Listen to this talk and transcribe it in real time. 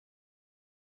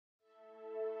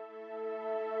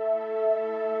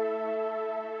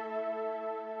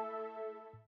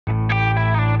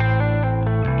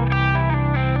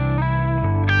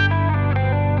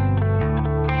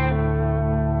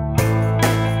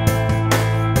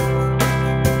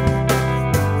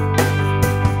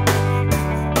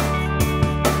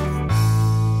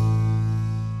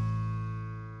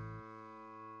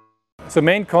The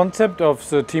main concept of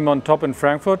the team OnTop in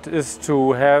Frankfurt is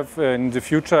to have in the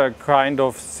future a kind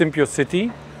of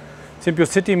Symbiocity.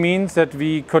 Symbiocity means that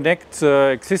we connect the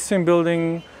existing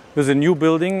building with a new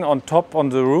building on top on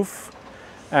the roof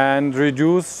and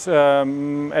reduce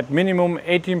at minimum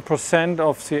 18%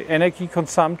 of the energy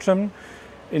consumption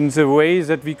in the way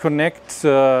that we connect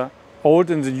the old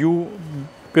and the new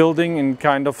building in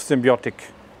kind of symbiotic.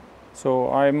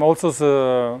 So I'm also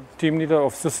the team leader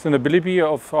of sustainability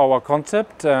of our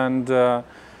concept, and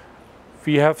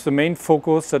we have the main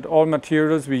focus that all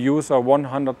materials we use are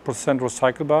 100%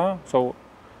 recyclable. So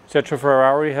Serge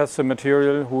Ferrari has the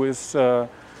material who is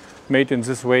made in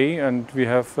this way, and we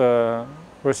have a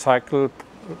recycle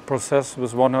process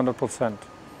with 100%.